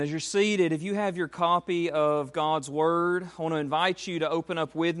As you're seated, if you have your copy of God's Word, I want to invite you to open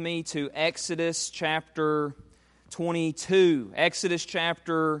up with me to Exodus chapter 22. Exodus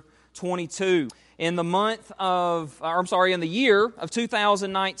chapter 22. In the year of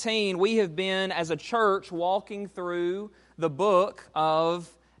 2019, we have been, as a church, walking through the book of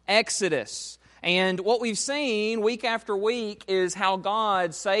Exodus. And what we've seen week after week is how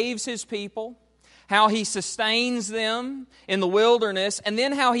God saves His people, how He sustains them in the wilderness, and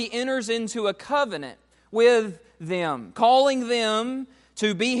then how He enters into a covenant with them, calling them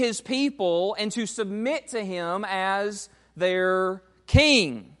to be His people and to submit to Him as their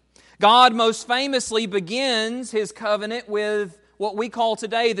king. God most famously begins His covenant with what we call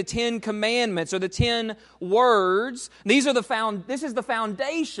today the Ten Commandments, or the 10 words. This is the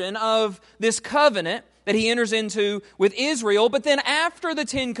foundation of this covenant that He enters into with Israel. But then after the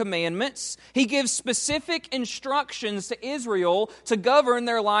 10 Commandments, He gives specific instructions to Israel to govern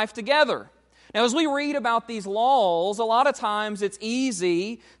their life together. Now, as we read about these laws, a lot of times it's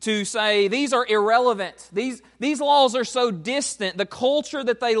easy to say, these are irrelevant. These laws are so distant. The culture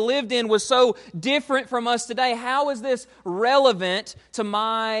that they lived in was so different from us today. How is this relevant to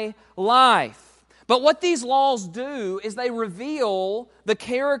my life? But what these laws do is they reveal the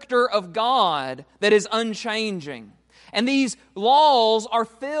character of God that is unchanging. And these laws are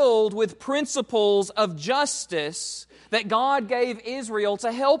filled with principles of justice that God gave Israel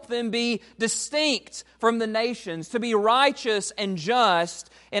to help them be distinct from the nations, to be righteous and just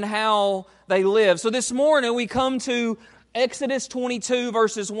in how they live. So this morning we come to Exodus 22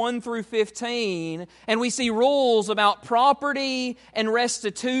 verses 1 through 15, and we see rules about property and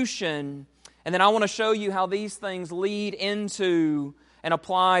restitution. And then I want to show you how these things lead into and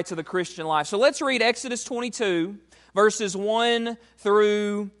apply to the Christian life. So let's read Exodus 22, verses 1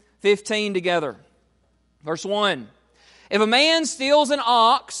 through 15 together. Verse 1. If a man steals an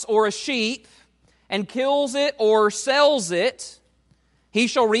ox or a sheep and kills it or sells it, he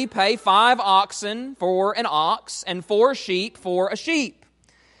shall repay 5 oxen for an ox and 4 sheep for a sheep.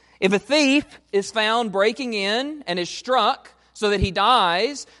 If a thief is found breaking in and is struck so that he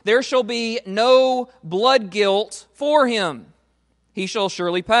dies, there shall be no blood guilt for him. He shall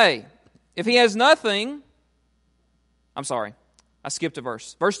surely pay. If he has nothing, I skipped a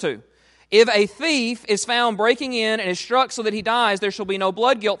verse. Verse 2. If a thief is found breaking in and is struck so that he dies, there shall be no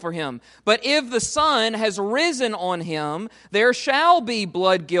blood guilt for him. But if the sun has risen on him, there shall be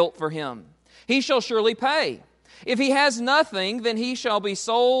blood guilt for him. He shall surely pay. If he has nothing, then he shall be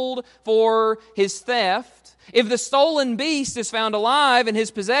sold for his theft. If the stolen beast is found alive in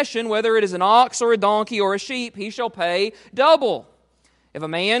his possession, whether it is an ox or a donkey or a sheep, he shall pay double. If a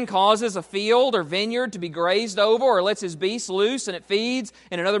man causes a field or vineyard to be grazed over, or lets his beast loose and it feeds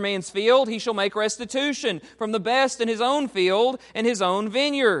in another man's field, he shall make restitution from the best in his own field and his own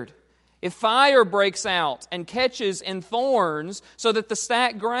vineyard. If fire breaks out and catches in thorns, so that the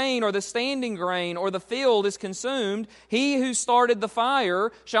stacked grain or the standing grain or the field is consumed, he who started the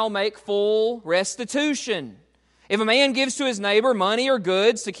fire shall make full restitution. If a man gives to his neighbor money or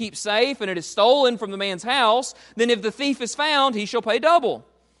goods to keep safe, and it is stolen from the man's house, then if the thief is found, he shall pay double.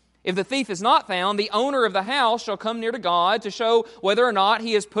 If the thief is not found, the owner of the house shall come near to God to show whether or not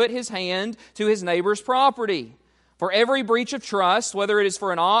he has put his hand to his neighbor's property. For every breach of trust, whether it is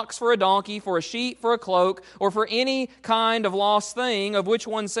for an ox, for a donkey, for a sheep, for a cloak, or for any kind of lost thing, of which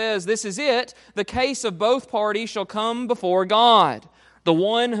one says, "This is it," the case of both parties shall come before God. The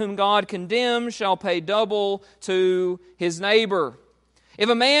one whom God condemns shall pay double to his neighbor. If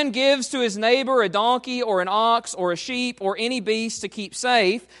a man gives to his neighbor a donkey or an ox or a sheep or any beast to keep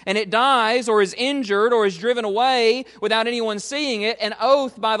safe, and it dies or is injured or is driven away without anyone seeing it, an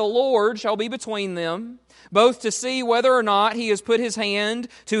oath by the Lord shall be between them, both to see whether or not he has put his hand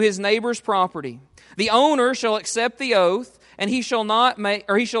to his neighbor's property. The owner shall accept the oath, and he shall not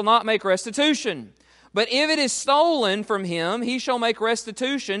make restitution. But if it is stolen from him, he shall make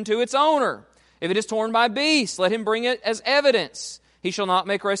restitution to its owner. If it is torn by beasts, let him bring it as evidence. He shall not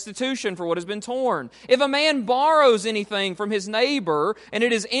make restitution for what has been torn. If a man borrows anything from his neighbor, and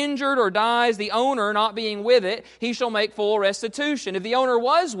it is injured or dies, the owner not being with it, he shall make full restitution. If the owner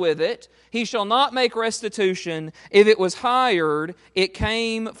was with it, he shall not make restitution. If it was hired, it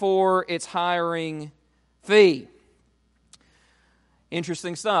came for its hiring fee.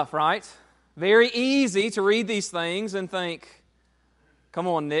 Interesting stuff, right? Very easy to read these things and think, come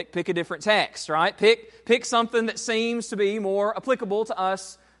on, Nick, pick a different text, right? Pick something that seems to be more applicable to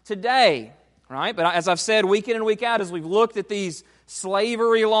us today, right? But as I've said week in and week out, as we've looked at these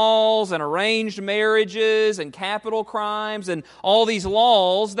slavery laws and arranged marriages and capital crimes and all these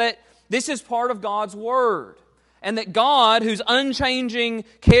laws, that this is part of God's Word. and that God, whose unchanging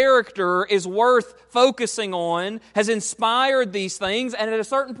character is worth focusing on, has inspired these things, and at a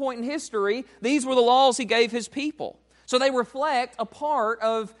certain point in history, these were the laws He gave His people. So they reflect a part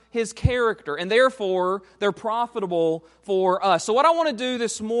of His character, and therefore they're profitable for us. So what I want to do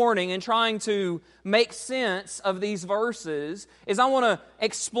this morning in trying to make sense of these verses is I want to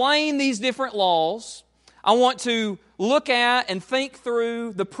explain these different laws. I want to look at and think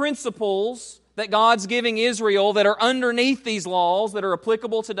through the principles that God's giving Israel that are underneath these laws that are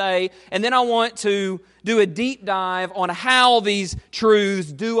applicable today. And then I want to do a deep dive on how these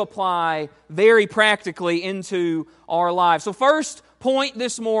truths do apply very practically into our lives. So first point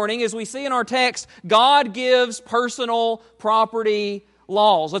this morning, as we see in our text, God gives personal property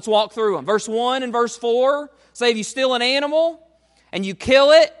laws. Let's walk through them. Verse 1 and verse 4 say if you steal an animal and you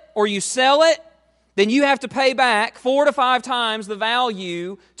kill it or you sell it, then you have to pay back 4 to 5 times the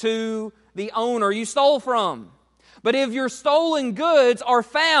value to the owner you stole from. But if your stolen goods are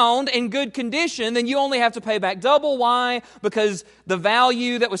found in good condition, then you only have to pay back double. Why? Because the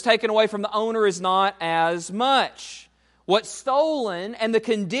value that was taken away from the owner is not as much. What's stolen and the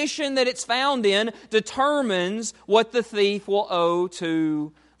condition that it's found in determines what the thief will owe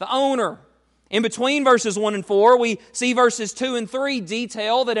to the owner. In between verses 1 and 4, we see verses 2 and 3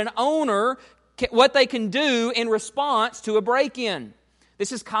 detail that an owner, what they can do in response to a break-in.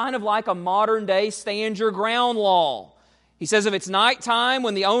 This is kind of like a modern-day stand your ground law. He says if it's nighttime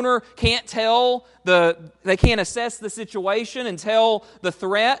when the owner can't they can't assess the situation and tell the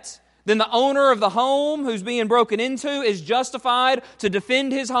threat, then the owner of the home who's being broken into is justified to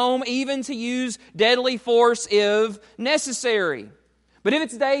defend his home, even to use deadly force if necessary. But if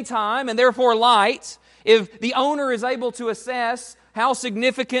it's daytime and therefore light, if the owner is able to assess how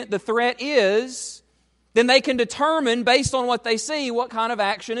significant the threat is, then they can determine, based on what they see, what kind of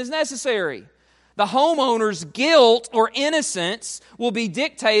action is necessary. The homeowner's guilt or innocence will be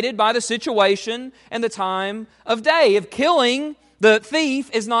dictated by the situation and the time of day. If killing the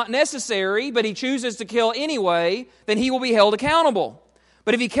thief is not necessary, but he chooses to kill anyway, then he will be held accountable.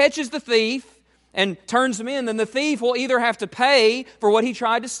 But if he catches the thief and turns him in, then the thief will either have to pay for what he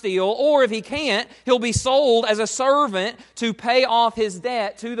tried to steal, or if he can't, he'll be sold as a servant to pay off his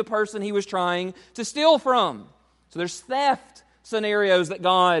debt to the person he was trying to steal from. So there's theft scenarios that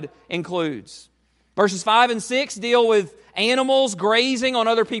God includes. Verses 5 and 6 deal with animals grazing on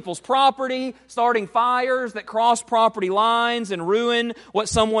other people's property, starting fires that cross property lines and ruin what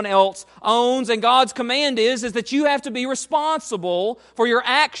someone else owns. And God's command is that you have to be responsible for your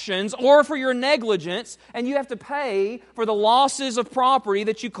actions or for your negligence, and you have to pay for the losses of property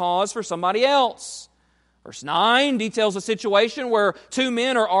that you cause for somebody else. Verse 9 details a situation where 2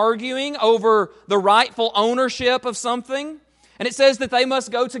 men are arguing over the rightful ownership of something. And it says that they must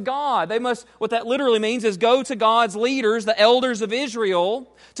go to God. What that literally means is go to God's leaders, the elders of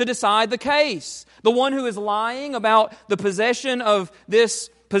Israel, to decide the case. The one who is lying about the possession of this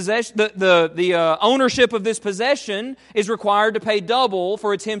possession, the ownership of this possession, is required to pay double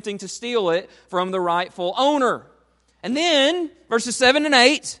for attempting to steal it from the rightful owner. And then verses 7 and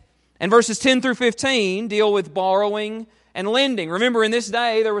 8 and verses 10 through 15 deal with borrowing and lending. Remember, in this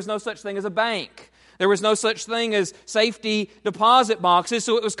day, there was no such thing as a bank. There was no such thing as safety deposit boxes,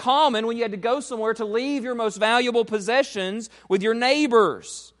 so it was common when you had to go somewhere to leave your most valuable possessions with your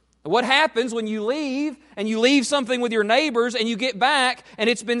neighbors. What happens when you leave something with your neighbors and you get back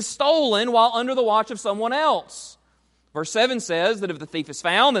and it's been stolen while under the watch of someone else? Verse 7 says that if the thief is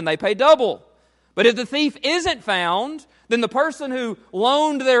found, then they pay double. But if the thief isn't found, then the person who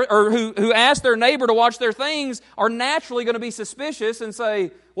who asked their neighbor to watch their things are naturally going to be suspicious and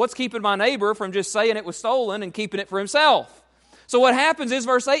say, what's keeping my neighbor from just saying it was stolen and keeping it for himself? So what happens is,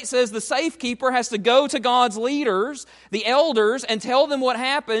 verse 8 says, the safekeeper has to go to God's leaders, the elders, and tell them what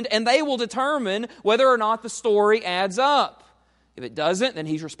happened, and they will determine whether or not the story adds up. If it doesn't, then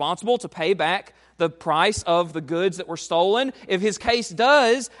he's responsible to pay back the price of the goods that were stolen. If his case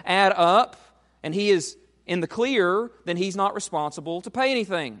does add up, and he is in the clear, then he's not responsible to pay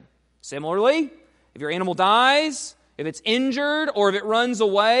anything. Similarly, if your animal dies, if it's injured, or if it runs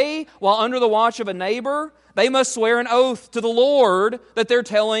away while under the watch of a neighbor, they must swear an oath to the Lord that they're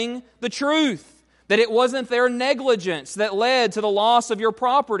telling the truth, that it wasn't their negligence that led to the loss of your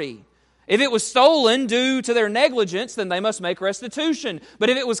property. If it was stolen due to their negligence, then they must make restitution.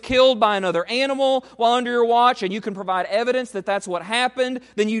 But if it was killed by another animal while under your watch, and you can provide evidence that that's what happened,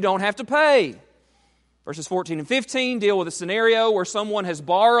 then you don't have to pay. Verses 14 and 15 deal with a scenario where someone has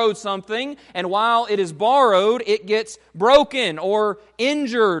borrowed something, and while it is borrowed, it gets broken or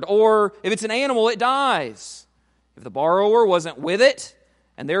injured, or if it's an animal, it dies. If the borrower wasn't with it,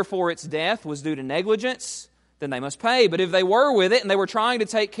 and therefore its death was due to negligence, then they must pay. But if they were with it and they were trying to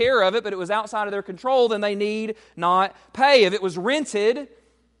take care of it, but it was outside of their control, then they need not pay. If it was rented,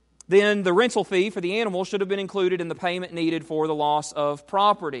 then the rental fee for the animal should have been included in the payment needed for the loss of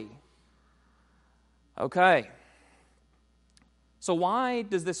property. Okay. So why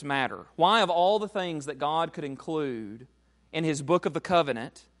does this matter? Why, of all the things that God could include in His Book of the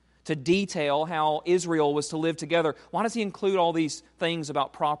Covenant to detail how Israel was to live together, why does He include all these things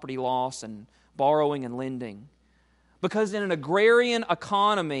about property loss and borrowing and lending? Because in an agrarian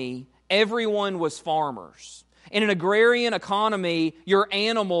economy, everyone was farmers. In an agrarian economy, your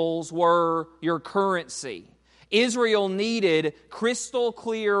animals were your currency. Israel needed crystal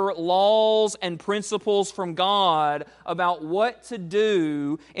clear laws and principles from God about what to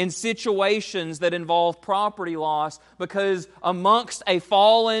do in situations that involve property loss, because amongst a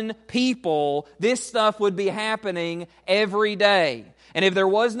fallen people, this stuff would be happening every day. And if there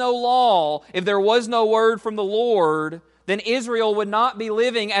was no law, if there was no word from the Lord, then Israel would not be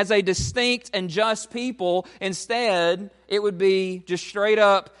living as a distinct and just people. Instead, it would be just straight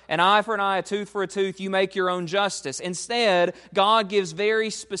up an eye for an eye, a tooth for a tooth, you make your own justice. Instead, God gives very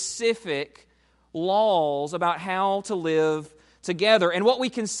specific laws about how to live together. And what we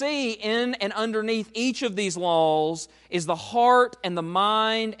can see in and underneath each of these laws is the heart and the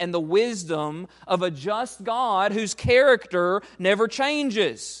mind and the wisdom of a just God whose character never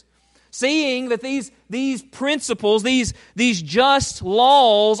changes. Seeing that these principles, these just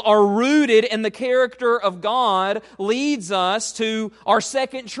laws are rooted in the character of God leads us to our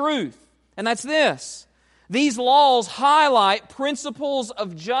second truth. And that's this. These laws highlight principles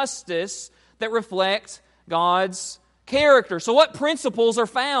of justice that reflect God's character. So what principles are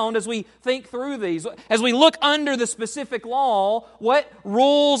found as we think through these? As we look under the specific law, what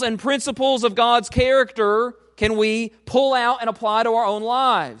rules and principles of God's character can we pull out and apply to our own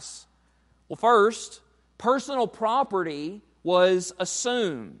lives? Well, first, personal property was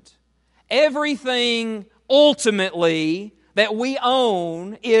assumed. Everything ultimately that we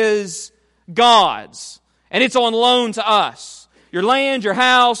own is God's, and it's on loan to us. Your land, your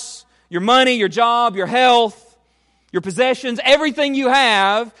house, your money, your job, your health, your possessions, everything you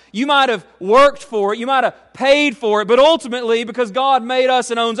have, you might have worked for it, you might have paid for it, but ultimately, because God made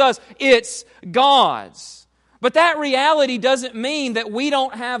us and owns us, it's God's. But that reality doesn't mean that we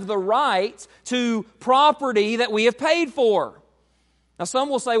don't have the right to property that we have paid for. Now, some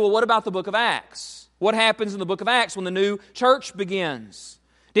will say, well, what about the book of Acts? What happens in the book of Acts when the new church begins?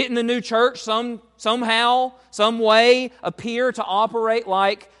 Didn't the new church somehow, some way, appear to operate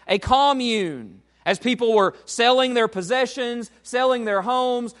like a commune? As people were selling their possessions, selling their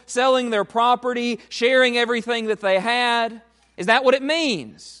homes, selling their property, sharing everything that they had. Is that what it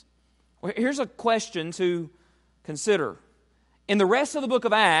means? Well, here's a question to consider. In the rest of the book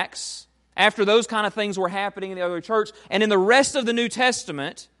of Acts, after those kind of things were happening in the early church, and in the rest of the New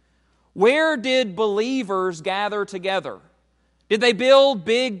Testament, where did believers gather together? Did they build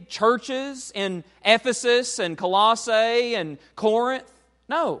big churches in Ephesus and Colossae and Corinth?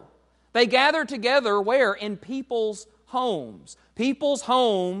 No. They gathered together where? In people's homes. People's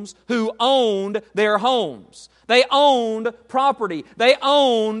homes who owned their homes. They owned property. They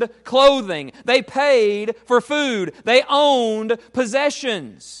owned clothing. They paid for food. They owned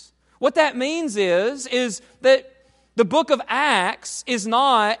possessions. What that means is that the book of Acts is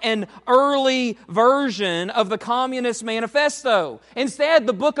not an early version of the Communist Manifesto. Instead,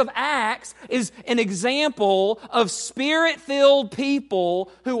 the book of Acts is an example of Spirit-filled people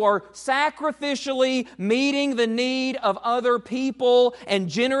who are sacrificially meeting the need of other people and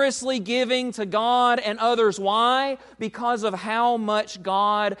generously giving to God and others. Why? Because of how much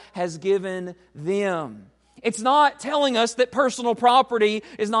God has given them. It's not telling us that personal property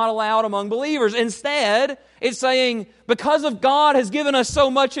is not allowed among believers. Instead, it's saying, because of God has given us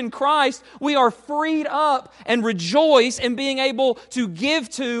so much in Christ, we are freed up and rejoice in being able to give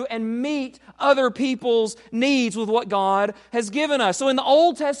to and meet other people's needs with what God has given us. So in the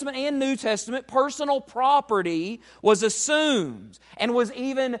Old Testament and New Testament, personal property was assumed and was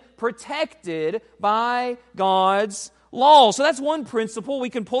even protected by God's law. So that's one principle we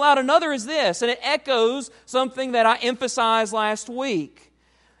can pull out. Another is this, and it echoes something that I emphasized last week.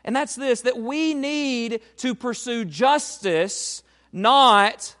 And that's this, that we need to pursue justice,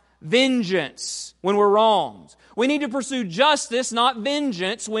 not vengeance when we're wronged. We need to pursue justice, not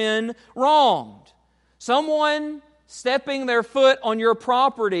vengeance when wronged. Someone stepping their foot on your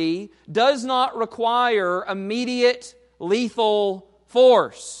property does not require immediate lethal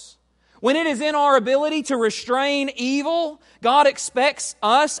force. When it is in our ability to restrain evil, God expects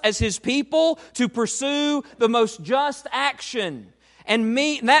us as His people to pursue the most just action. And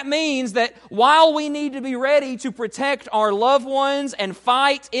that means that while we need to be ready to protect our loved ones and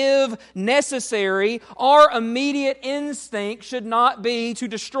fight if necessary, our immediate instinct should not be to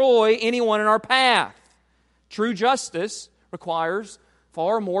destroy anyone in our path. True justice requires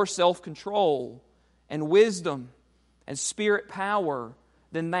far more self-control and wisdom and spirit power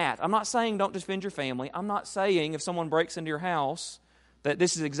than that. I'm not saying don't defend your family. I'm not saying if someone breaks into your house that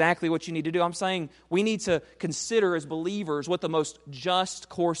this is exactly what you need to do. I'm saying we need to consider as believers what the most just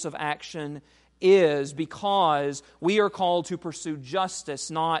course of action is, because we are called to pursue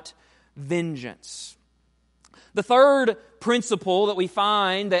justice, not vengeance. The third principle that we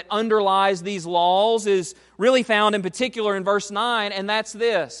find that underlies these laws is really found in particular in verse 9, and that's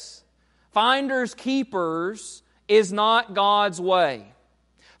this: finders keepers is not God's way.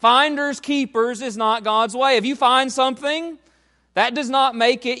 Finders keepers is not God's way. If you find something, that does not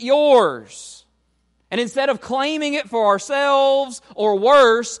make it yours. And instead of claiming it for ourselves, or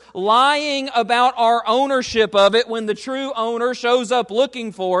worse, lying about our ownership of it when the true owner shows up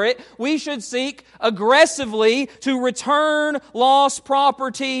looking for it, we should seek aggressively to return lost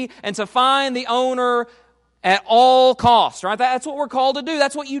property and to find the owner at all costs, right? That's what we're called to do.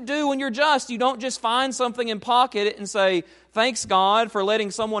 That's what you do when you're just. You don't just find something and pocket it and say, thanks God for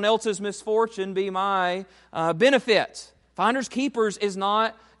letting someone else's misfortune be my benefit. Finders keepers is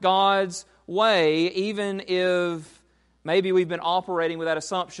not God's way, even if maybe we've been operating with that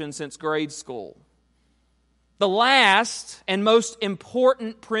assumption since grade school. The last and most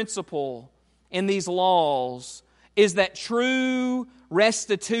important principle in these laws is that true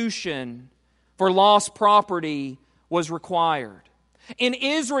restitution for lost property was required. In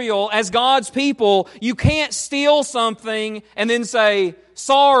Israel, as God's people, you can't steal something and then say,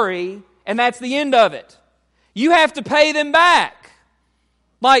 sorry, and that's the end of it. You have to pay them back.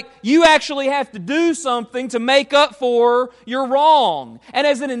 Like, you actually have to do something to make up for your wrong. And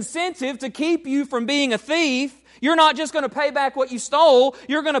as an incentive to keep you from being a thief, you're not just going to pay back what you stole,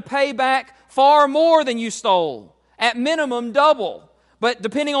 you're going to pay back far more than you stole. At minimum, double. But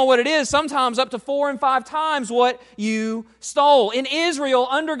depending on what it is, sometimes up to 4 and 5 times what you stole. In Israel,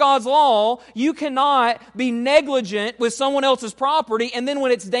 under God's law, you cannot be negligent with someone else's property and then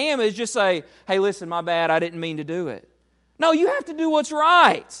when it's damaged, just say, hey, listen, my bad, I didn't mean to do it. No, you have to do what's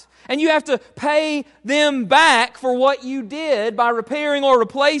right. And you have to pay them back for what you did by repairing or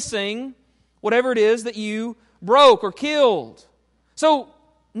replacing whatever it is that you broke or killed. So,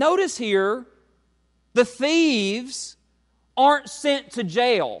 notice here, the thieves aren't sent to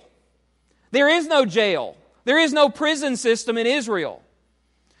jail. There is no jail. There is no prison system in Israel.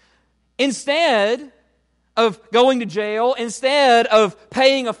 Instead of going to jail, instead of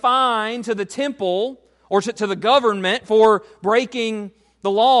paying a fine to the temple or to the government for breaking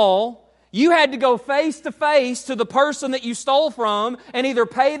the law, you had to go face to face to the person that you stole from and either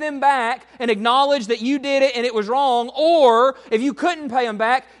pay them back and acknowledge that you did it and it was wrong, or if you couldn't pay them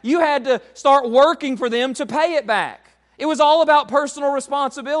back, you had to start working for them to pay it back. It was all about personal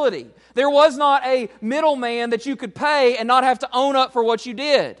responsibility. There was not a middleman that you could pay and not have to own up for what you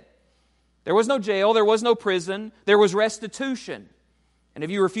did. There was no jail, there was no prison, there was restitution. And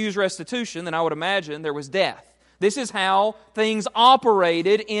if you refuse restitution, then I would imagine there was death. This is how things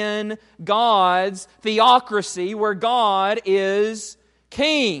operated in God's theocracy, where God is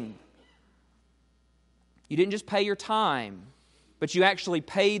king. You didn't just pay your time, but you actually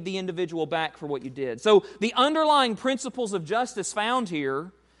paid the individual back for what you did. So the underlying principles of justice found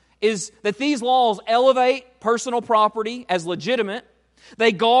here is that these laws elevate personal property as legitimate.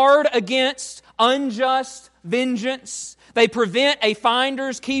 They guard against unjust vengeance. They prevent a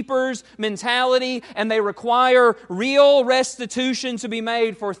finders keepers mentality, and they require real restitution to be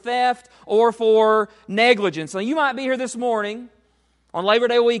made for theft or for negligence. Now, you might be here this morning on Labor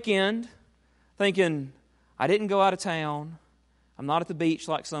Day weekend thinking, I didn't go out of town. I'm not at the beach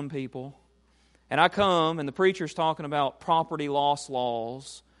like some people. And I come and the preacher's talking about property loss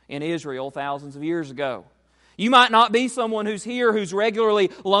laws in Israel thousands of years ago. You might not be someone who's here who's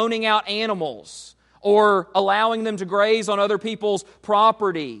regularly loaning out animals or allowing them to graze on other people's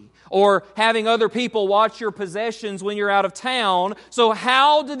property or having other people watch your possessions when you're out of town. So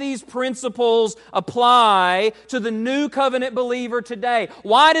how do these principles apply to the new covenant believer today?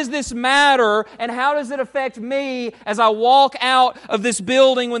 Why does this matter, and how does it affect me as I walk out of this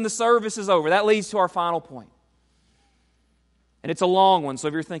building when the service is over? That leads to our final point. And it's a long one, so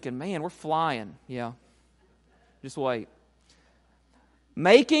if you're thinking, man, we're flying. Yeah, just wait.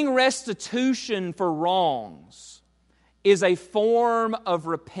 Making restitution for wrongs is a form of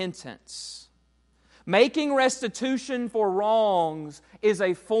repentance. Making restitution for wrongs is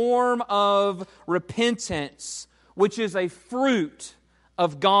a form of repentance which is a fruit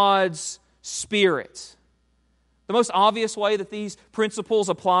of God's Spirit. The most obvious way that these principles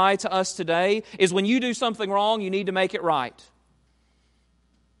apply to us today is when you do something wrong, you need to make it right.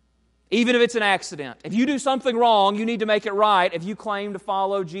 Even if it's an accident. If you do something wrong, you need to make it right if you claim to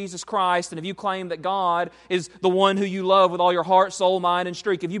follow Jesus Christ and if you claim that God is the one who you love with all your heart, soul, mind, and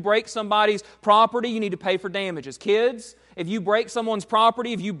strength. If you break somebody's property, you need to pay for damages. Kids, if you break someone's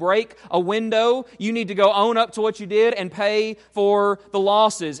property, if you break a window, you need to go own up to what you did and pay for the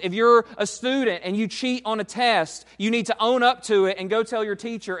losses. If you're a student and you cheat on a test, you need to own up to it and go tell your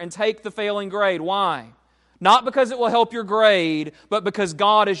teacher and take the failing grade. Why? Not because it will help your grade, but because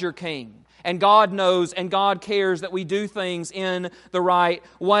God is your king. And God knows and God cares that we do things in the right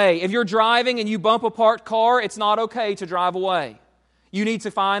way. If you're driving and you bump a parked car, it's not okay to drive away. You need to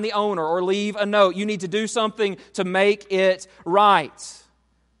find the owner or leave a note. You need to do something to make it right.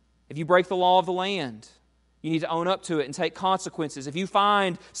 If you break the law of the land, you need to own up to it and take consequences. If you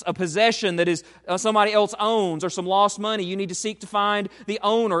find a possession that is somebody else owns or some lost money, you need to seek to find the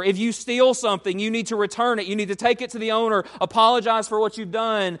owner. If you steal something, you need to return it. You need to take it to the owner, apologize for what you've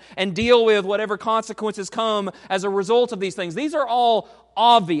done, and deal with whatever consequences come as a result of these things. These are all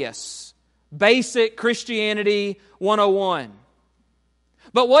obvious, basic Christianity 101.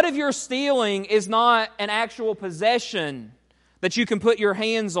 But what if your stealing is not an actual possession that you can put your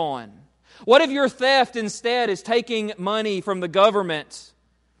hands on? What if your theft instead is taking money from the government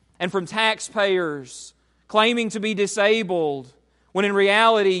and from taxpayers, claiming to be disabled, when in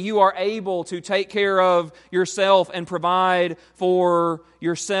reality you are able to take care of yourself and provide for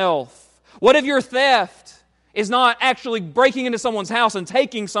yourself? What if your theft is not actually breaking into someone's house and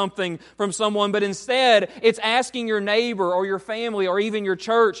taking something from someone, but instead it's asking your neighbor or your family or even your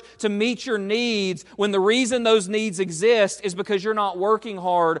church to meet your needs when the reason those needs exist is because you're not working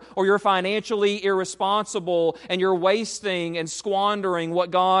hard or you're financially irresponsible and you're wasting and squandering what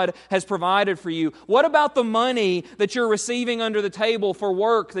God has provided for you? What about the money that you're receiving under the table for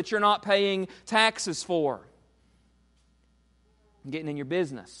work that you're not paying taxes for? I'm getting in your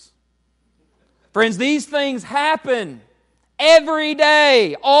business. Friends, these things happen every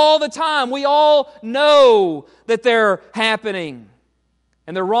day, all the time. We all know that they're happening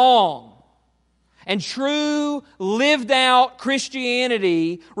and they're wrong. And true, lived out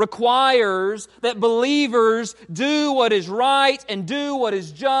Christianity requires that believers do what is right and do what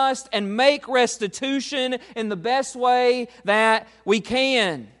is just and make restitution in the best way that we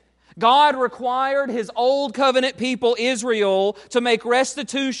can. God required His old covenant people, Israel, to make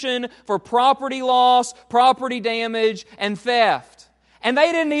restitution for property loss, property damage, and theft. And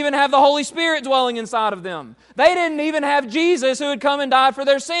they didn't even have the Holy Spirit dwelling inside of them. They didn't even have Jesus who had come and died for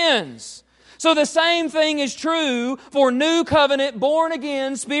their sins. So the same thing is true for new covenant,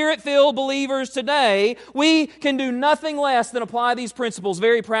 born-again, Spirit-filled believers today. We can do nothing less than apply these principles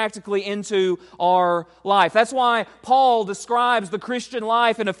very practically into our life. That's why Paul describes the Christian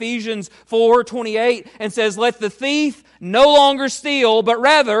life in Ephesians 4:28 and says, "Let the thief no longer steal, but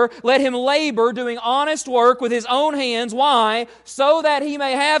rather let him labor, doing honest work with his own hands." Why? So that he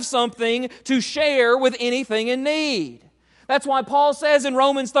may have something to share with anything in need. That's why Paul says in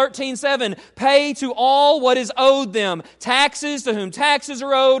Romans 13:7, "Pay to all what is owed them. Taxes to whom taxes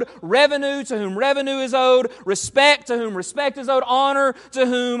are owed, revenue to whom revenue is owed, respect to whom respect is owed, honor to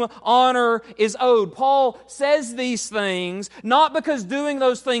whom honor is owed." Paul says these things not because doing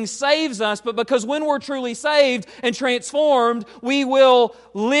those things saves us, but because when we're truly saved and transformed, we will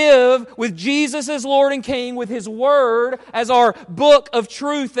live with Jesus as Lord and King, with His Word as our book of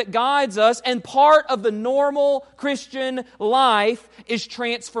truth that guides us, and part of the normal Christian life is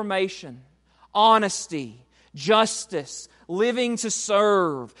transformation, honesty, justice, living to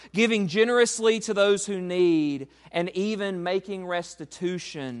serve, giving generously to those who need, and even making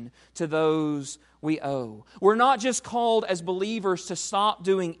restitution to those we owe. We're not just called as believers to stop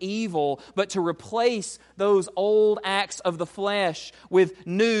doing evil, but to replace those old acts of the flesh with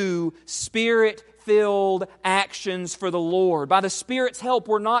new Spirit-filled actions for the Lord. By the Spirit's help,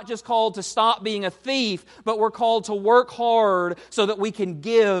 we're not just called to stop being a thief, but we're called to work hard so that we can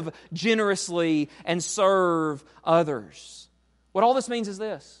give generously and serve others. What all this means is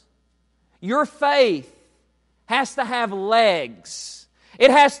this: your faith has to have legs.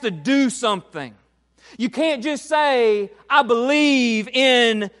 It has to do something. You can't just say, "I believe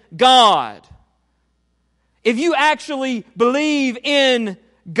in God." If you actually believe in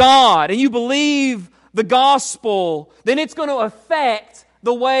God and you believe the gospel, then it's going to affect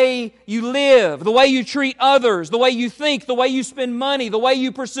the way you live, the way you treat others, the way you think, the way you spend money, the way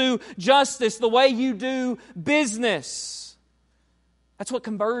you pursue justice, the way you do business. That's what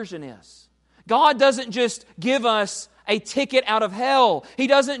conversion is. God doesn't just give us a ticket out of hell. He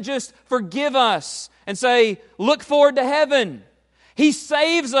doesn't just forgive us and say, look forward to heaven. He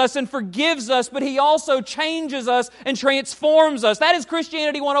saves us and forgives us, but He also changes us and transforms us. That is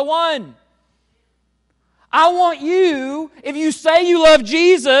Christianity 101. I want you, if you say you love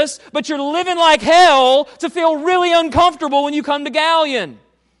Jesus, but you're living like hell, to feel really uncomfortable when you come to Galion.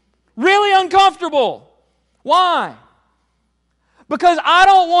 Really uncomfortable. Why? Because I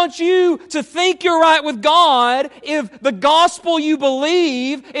don't want you to think you're right with God if the gospel you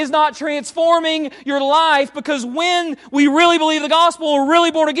believe is not transforming your life, because when we really believe the gospel, we're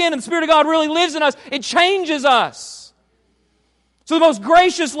really born again, and the Spirit of God really lives in us, it changes us. So the most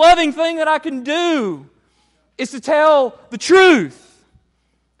gracious, loving thing that I can do is to tell the truth.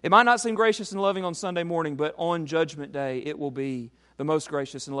 It might not seem gracious and loving on Sunday morning, but on Judgment Day, it will be the most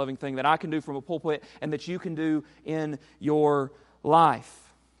gracious and loving thing that I can do from a pulpit and that you can do in your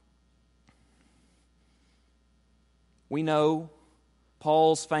life. We know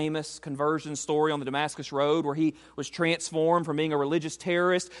Paul's famous conversion story on the Damascus Road, where he was transformed from being a religious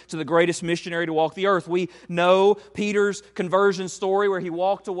terrorist to the greatest missionary to walk the earth. We know Peter's conversion story, where he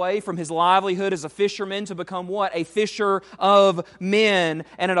walked away from his livelihood as a fisherman to become what? A fisher of men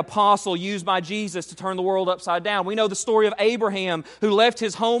and an apostle used by Jesus to turn the world upside down. We know the story of Abraham, who left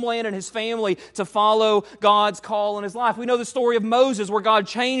his homeland and his family to follow God's call in his life. We know the story of Moses, where God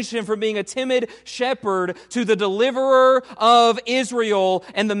changed him from being a timid shepherd to the deliverer of Israel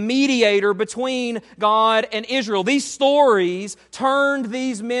and the mediator between God and Israel. These stories turned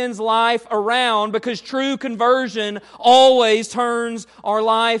these men's life around, because true conversion always turns our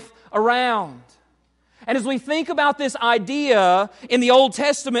life around. And as we think about this idea in the Old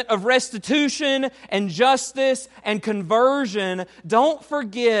Testament of restitution and justice and conversion, don't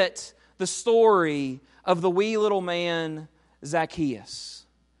forget the story of the wee little man Zacchaeus.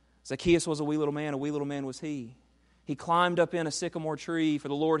 Zacchaeus was a wee little man was he. He climbed up in a sycamore tree for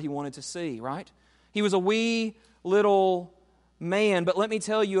the Lord he wanted to see, right? He was a wee little man, but let me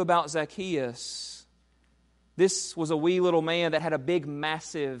tell you about Zacchaeus. This was a wee little man that had a big,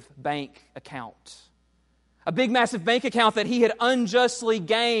 massive bank account. A big, massive bank account that he had unjustly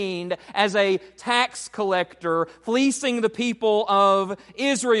gained as a tax collector, fleecing the people of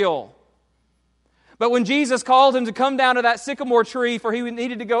Israel. But when Jesus called him to come down to that sycamore tree, for he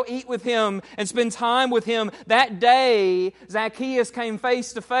needed to go eat with him and spend time with him, that day Zacchaeus came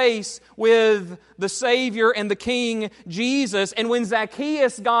face to face with the Savior and the King Jesus. And when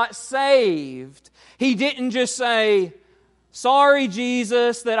Zacchaeus got saved, he didn't just say, "Sorry,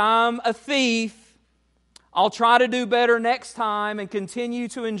 Jesus, that I'm a thief. I'll try to do better next time and continue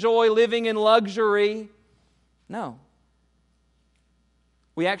to enjoy living in luxury." No.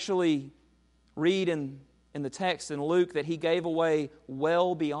 We actually read in the text in Luke that he gave away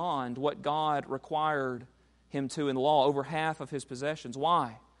well beyond what God required him to in the law, over half of his possessions.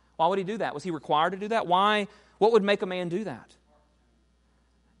 Why? Why would he do that? Was he required to do that? Why? What would make a man do that?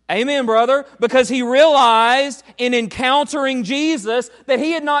 Amen, brother. Because he realized in encountering Jesus that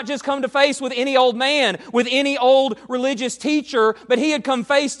he had not just come to face with any old man, with any old religious teacher, but he had come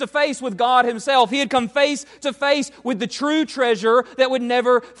face to face with God Himself. He had come face to face with the true treasure that would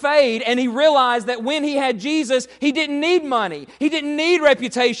never fade. And he realized that when he had Jesus, he didn't need money. He didn't need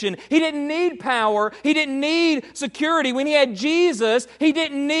reputation. He didn't need power. He didn't need security. When he had Jesus, he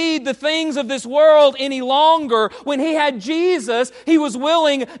didn't need the things of this world any longer. When he had Jesus, he was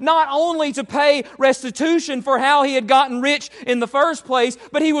willing not only to pay restitution for how he had gotten rich in the first place,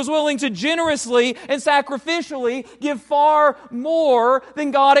 but he was willing to generously and sacrificially give far more than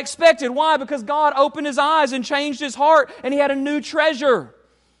God expected. Why? Because God opened his eyes and changed his heart, and he had a new treasure.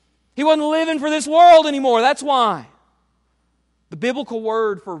 He wasn't living for this world anymore. That's why. The biblical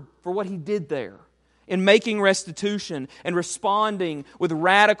word for what he did there in making restitution and responding with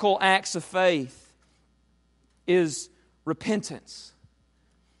radical acts of faith is repentance.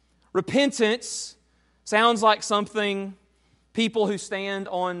 Repentance sounds like something people who stand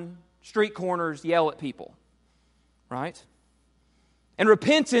on street corners yell at people, right? And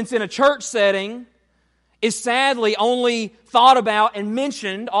repentance in a church setting is sadly only thought about and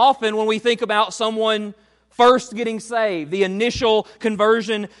mentioned often when we think about someone first getting saved, the initial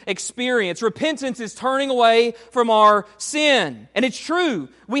conversion experience. Repentance is turning away from our sin. And it's true.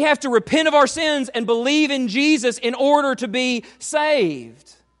 We have to repent of our sins and believe in Jesus in order to be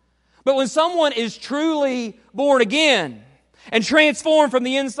saved. But when someone is truly born again and transformed from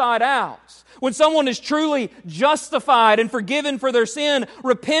the inside out, when someone is truly justified and forgiven for their sin,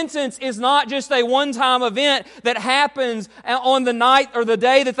 repentance is not just a one-time event that happens on the night or the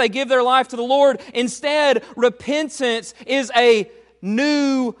day that they give their life to the Lord. Instead, repentance is a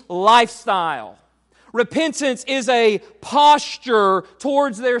new lifestyle. Repentance is a posture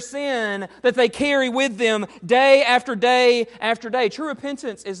towards their sin that they carry with them day after day after day. True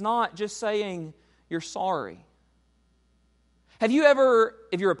repentance is not just saying you're sorry. Have you ever,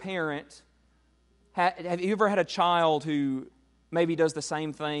 if you're a parent, have you ever had a child who maybe does the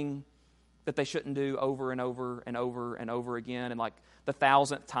same thing that they shouldn't do over and over and over and over again, and like the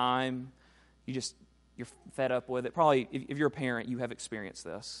 1,000th time, you're fed up with it? Probably, if you're a parent, you have experienced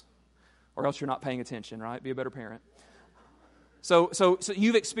this. Or else you're not paying attention, right? Be a better parent. So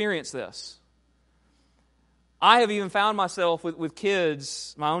you've experienced this. I have even found myself with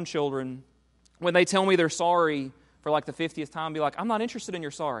kids, my own children, when they tell me they're sorry for like the 50th time, be like, I'm not interested in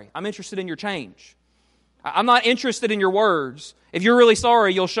your sorry. I'm interested in your change. I'm not interested in your words. If you're really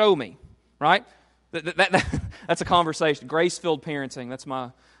sorry, you'll show me, right? That's a conversation. Grace-filled parenting. That's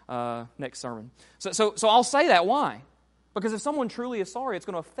my next sermon. So I'll say that. Why? Because if someone truly is sorry, it's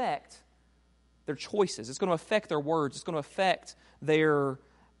going to affect their choices. It's going to affect their words. It's going to affect their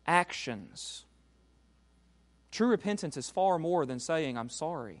actions. True repentance is far more than saying, I'm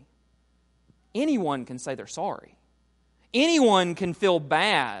sorry. Anyone can say they're sorry. Anyone can feel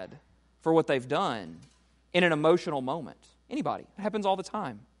bad for what they've done in an emotional moment. Anybody. It happens all the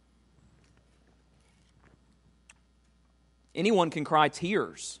time. Anyone can cry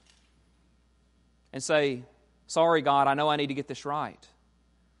tears and say, sorry, God, I know I need to get this right.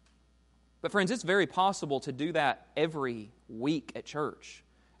 But friends, it's very possible to do that every week at church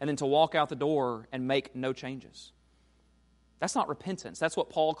and then to walk out the door and make no changes. That's not repentance. That's what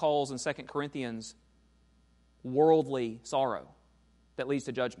Paul calls in 2 Corinthians worldly sorrow that leads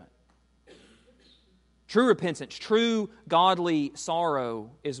to judgment. True repentance, true godly sorrow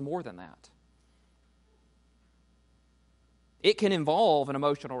is more than that. It can involve an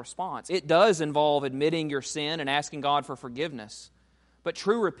emotional response. It does involve admitting your sin and asking God for forgiveness. But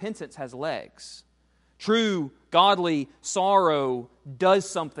true repentance has legs. True godly sorrow does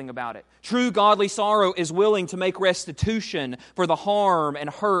something about it. True godly sorrow is willing to make restitution for the harm and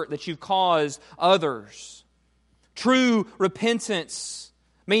hurt that you've caused others. True repentance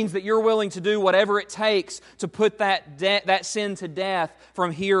means that you're willing to do whatever it takes to put that sin to death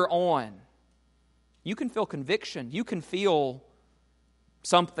from here on. You can feel conviction. You can feel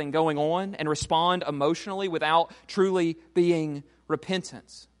something going on and respond emotionally without truly being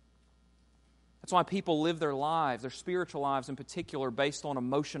repentance. That's why people live their lives, their spiritual lives in particular, based on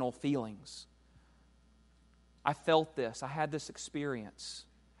emotional feelings. I felt this. I had this experience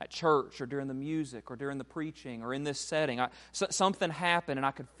at church or during the music or during the preaching or in this setting. Something happened and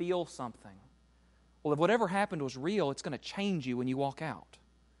I could feel something. Well, if whatever happened was real, it's going to change you when you walk out.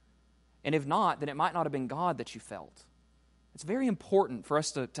 And if not, then it might not have been God that you felt. It's very important for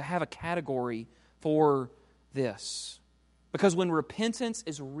us to have a category for this. Because when repentance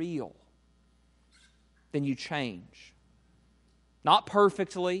is real, then you change. Not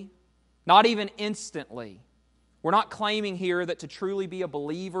perfectly, not even instantly. We're not claiming here that to truly be a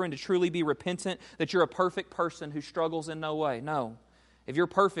believer and to truly be repentant, that you're a perfect person who struggles in no way. No. If you're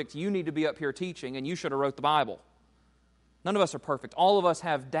perfect, you need to be up here teaching and you should have wrote the Bible. None of us are perfect. All of us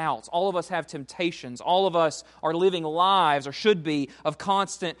have doubts. All of us have temptations. All of us are living lives, or should be, of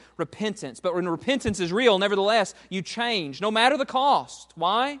constant repentance. But when repentance is real, nevertheless, you change, no matter the cost.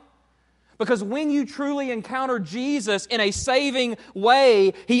 Why? Because when you truly encounter Jesus in a saving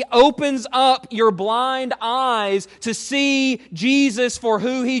way, He opens up your blind eyes to see Jesus for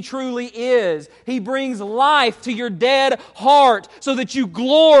who He truly is. He brings life to your dead heart so that you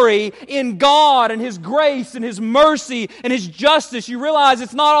glory in God and His grace and His mercy and His justice. You realize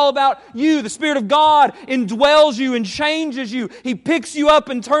it's not all about you. The Spirit of God indwells you and changes you. He picks you up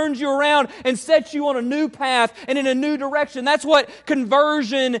and turns you around and sets you on a new path and in a new direction. That's what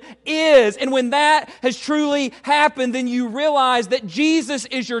conversion is. And when that has truly happened, then you realize that Jesus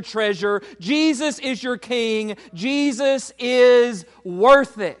is your treasure, Jesus is your King, Jesus is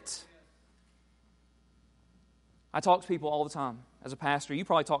worth it. I talk to people all the time. As a pastor, you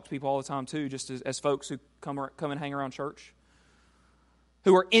probably talk to people all the time too, just as folks who come and hang around church,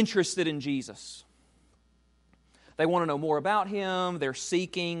 who are interested in Jesus. They want to know more about Him, they're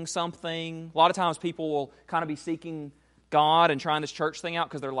seeking something. A lot of times people will kind of be seeking God and trying this church thing out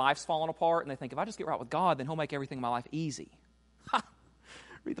because their life's falling apart, and they think, if I just get right with God, then He'll make everything in my life easy.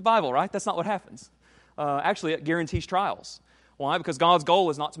 Read the Bible, right? That's not what happens. Actually, it guarantees trials. Why? Because God's goal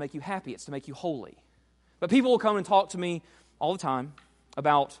is not to make you happy, it's to make you holy. But people will come and talk to me all the time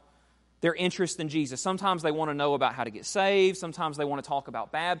about their interest in Jesus. Sometimes they want to know about how to get saved. Sometimes they want to talk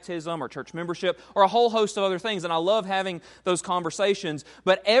about baptism or church membership or a whole host of other things. And I love having those conversations.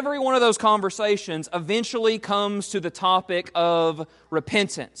 But every one of those conversations eventually comes to the topic of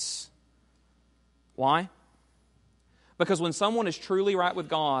repentance. Why? Because when someone is truly right with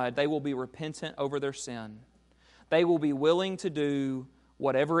God, they will be repentant over their sin. They will be willing to do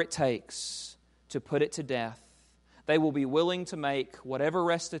whatever it takes to put it to death. They will be willing to make whatever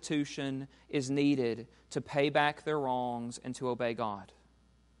restitution is needed to pay back their wrongs and to obey God.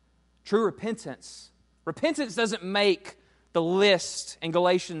 True repentance. Repentance doesn't make the list in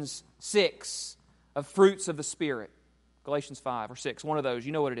Galatians 6 of fruits of the Spirit. Galatians 5 or 6, one of those.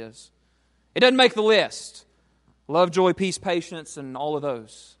 You know what it is. It doesn't make the list. Love, joy, peace, patience, and all of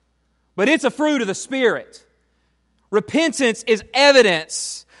those. But it's a fruit of the Spirit. Repentance is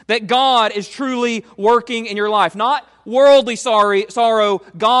evidence that God is truly working in your life. Not worldly sorrow,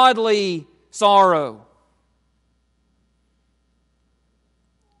 godly sorrow.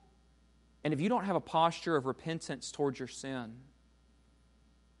 And if you don't have a posture of repentance towards your sin,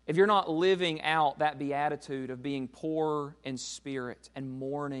 if you're not living out that beatitude of being poor in spirit and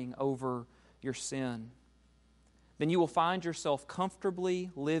mourning over your sin, then you will find yourself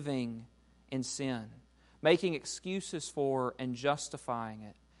comfortably living in sin, making excuses for and justifying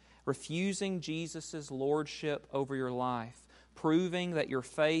it, refusing Jesus' lordship over your life, proving that your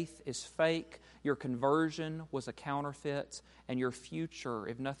faith is fake, your conversion was a counterfeit, and your future,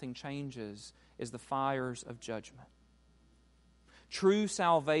 if nothing changes, is the fires of judgment. True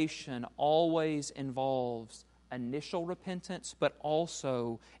salvation always involves initial repentance, but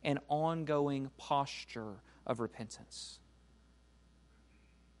also an ongoing posture of repentance.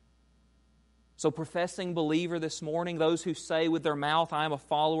 So, professing believer this morning, those who say with their mouth, I am a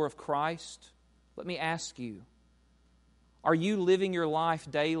follower of Christ, let me ask you, are you living your life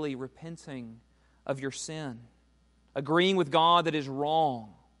daily repenting of your sin, agreeing with God that is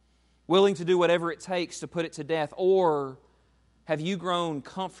wrong, willing to do whatever it takes to put it to death, or have you grown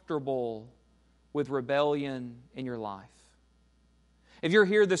comfortable with rebellion in your life? If you're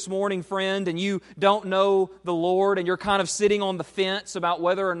here this morning, friend, and you don't know the Lord and you're kind of sitting on the fence about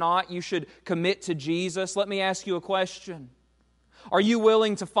whether or not you should commit to Jesus, let me ask you a question. Are you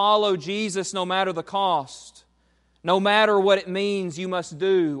willing to follow Jesus no matter the cost? No matter what it means you must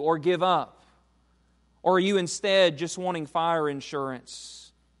do or give up? Or are you instead just wanting fire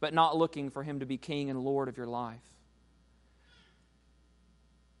insurance, but not looking for Him to be King and Lord of your life?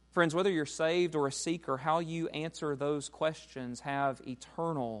 Friends, whether you're saved or a seeker, how you answer those questions have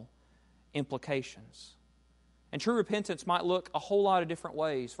eternal implications. And true repentance might look a whole lot of different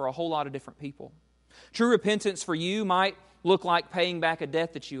ways for a whole lot of different people. True repentance for you might look like paying back a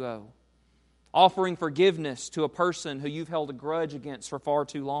debt that you owe, offering forgiveness to a person who you've held a grudge against for far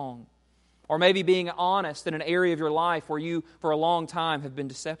too long, or maybe being honest in an area of your life where you, for a long time, have been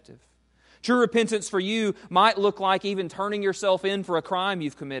deceptive. True repentance for you might look like even turning yourself in for a crime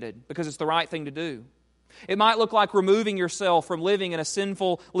you've committed because it's the right thing to do. It might look like removing yourself from living in a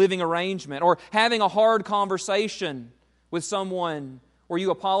sinful living arrangement, or having a hard conversation with someone where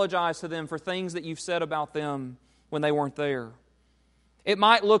you apologize to them for things that you've said about them when they weren't there. It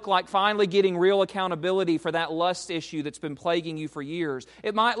might look like finally getting real accountability for that lust issue that's been plaguing you for years.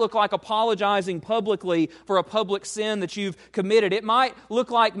 It might look like apologizing publicly for a public sin that you've committed. It might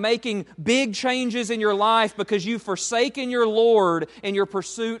look like making big changes in your life because you've forsaken your Lord in your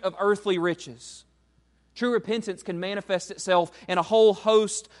pursuit of earthly riches. True repentance can manifest itself in a whole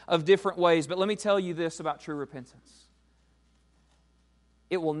host of different ways. But let me tell you this about true repentance.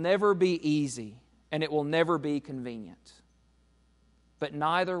 It will never be easy and it will never be convenient. But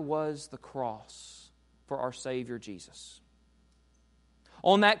neither was the cross for our Savior Jesus.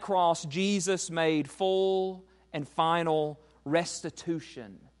 On that cross, Jesus made full and final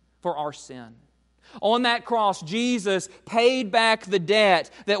restitution for our sin. On that cross, Jesus paid back the debt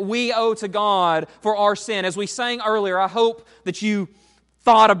that we owe to God for our sin. As we sang earlier, I hope that you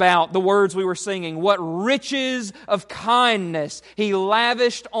thought about the words we were singing. What riches of kindness He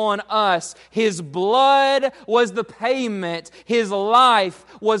lavished on us. His blood was the payment. His life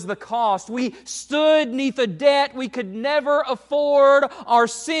was the cost. We stood neath a debt we could never afford. Our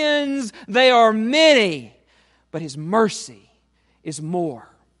sins, they are many, but His mercy is more.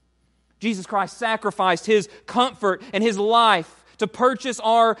 Jesus Christ sacrificed His comfort and His life to purchase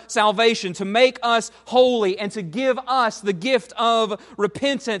our salvation, to make us holy, and to give us the gift of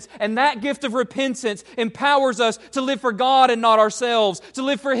repentance. And that gift of repentance empowers us to live for God and not ourselves, to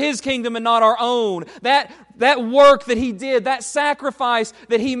live for His kingdom and not our own. That work that He did, that sacrifice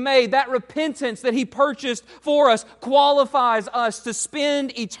that He made, that repentance that He purchased for us qualifies us to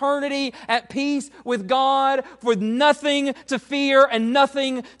spend eternity at peace with God with nothing to fear and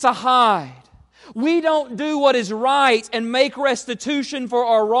nothing to hide. We don't do what is right and make restitution for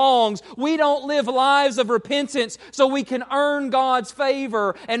our wrongs. We don't live lives of repentance so we can earn God's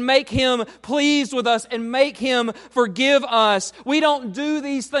favor and make Him pleased with us and make Him forgive us. We don't do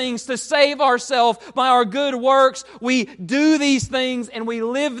these things to save ourselves by our good works. We do these things and we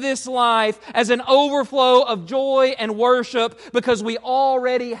live this life as an overflow of joy and worship because we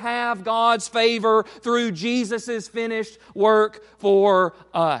already have God's favor through Jesus' finished work for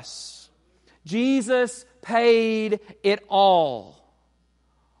us. Jesus paid it all.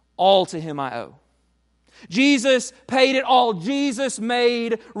 All to Him I owe. Jesus paid it all. Jesus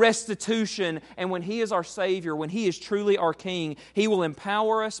made restitution. And when He is our Savior, when He is truly our King, He will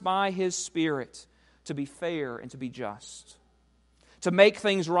empower us by His Spirit to be fair and to be just, to make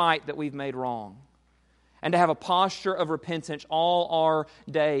things right that we've made wrong, and to have a posture of repentance all our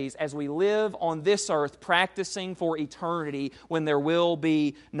days as we live on this earth practicing for eternity when there will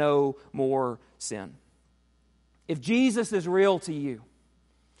be no more sin. If Jesus is real to you,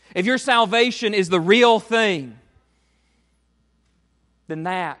 if your salvation is the real thing, then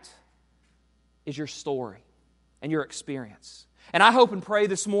that is your story and your experience. And I hope and pray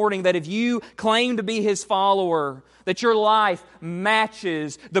this morning that if you claim to be His follower, that your life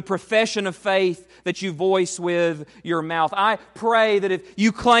matches the profession of faith that you voice with your mouth. I pray that if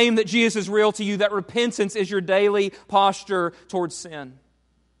you claim that Jesus is real to you, that repentance is your daily posture towards sin.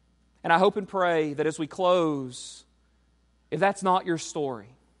 And I hope and pray that as we close, if that's not your story,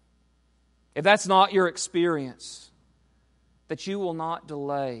 if that's not your experience, that you will not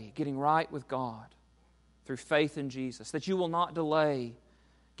delay getting right with God through faith in Jesus, that you will not delay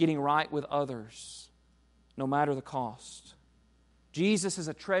getting right with others, no matter the cost. Jesus is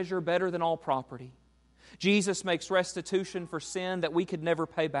a treasure better than all property. Jesus makes restitution for sin that we could never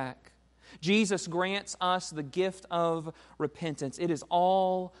pay back. Jesus grants us the gift of repentance. It is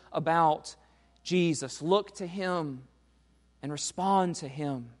all about Jesus. Look to Him and respond to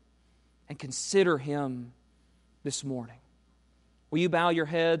Him and consider Him this morning. Will you bow your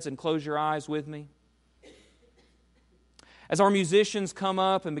heads and close your eyes with me? As our musicians come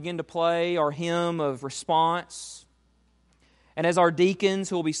up and begin to play our hymn of response, and as our deacons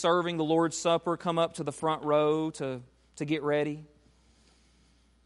who will be serving the Lord's Supper come up to the front row to get ready,